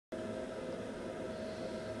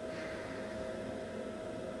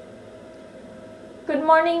Good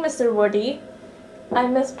morning, Mr. Woody.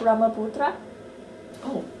 I'm Miss Brahmaputra.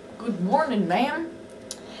 Oh, good morning, ma'am.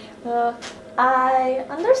 Uh, I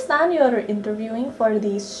understand you're interviewing for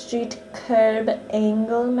the street curb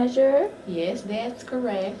angle measure. Yes, that's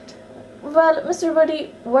correct. Well, Mr.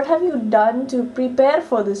 Woody, what have you done to prepare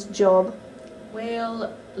for this job?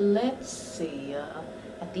 Well, let's see.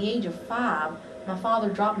 At the age of 5, my father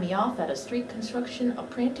dropped me off at a street construction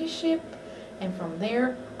apprenticeship, and from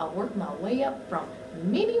there, I worked my way up from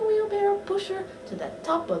mini wheelbarrow pusher to the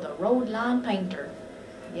top of the road line painter.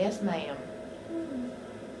 Yes, ma'am.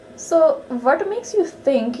 So, what makes you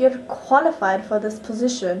think you're qualified for this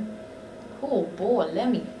position? Oh boy,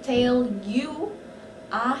 let me tell you,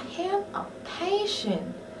 I have a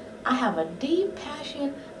passion. I have a deep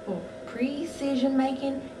passion for precision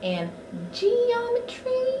making and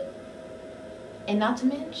geometry. And not to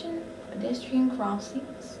mention pedestrian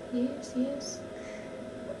crossings. Yes, yes.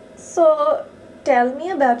 So, tell me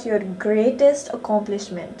about your greatest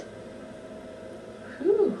accomplishment.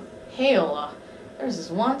 Whew, hell, there's this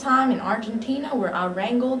one time in Argentina where I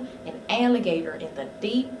wrangled an alligator in the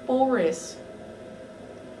deep forest.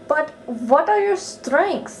 But what are your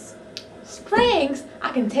strengths? Strengths?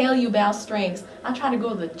 I can tell you about strengths. I try to go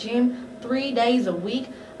to the gym 3 days a week.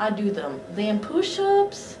 I do them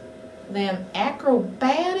push-ups, them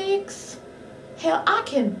acrobatics. Hell, I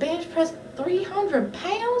can bench press 300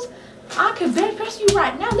 pounds. I could bench press you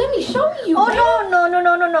right now. Let me show you. Oh,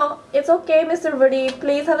 man. no. It's okay, Mr. Woody.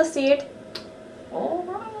 Please have a seat. All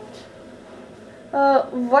right.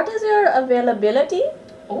 What is your availability?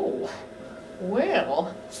 Oh,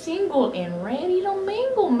 well, single and ready to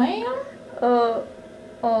mingle, ma'am. All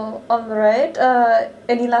right.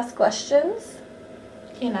 Any last questions?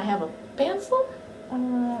 Can I have a pencil?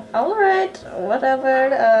 All right.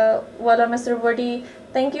 Whatever. Well, Mr. Woody,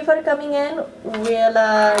 thank you for coming in. We'll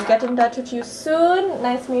get in touch with you soon.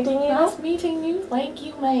 Nice meeting you. Nice meeting you. Thank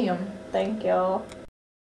you, ma'am. Thank you.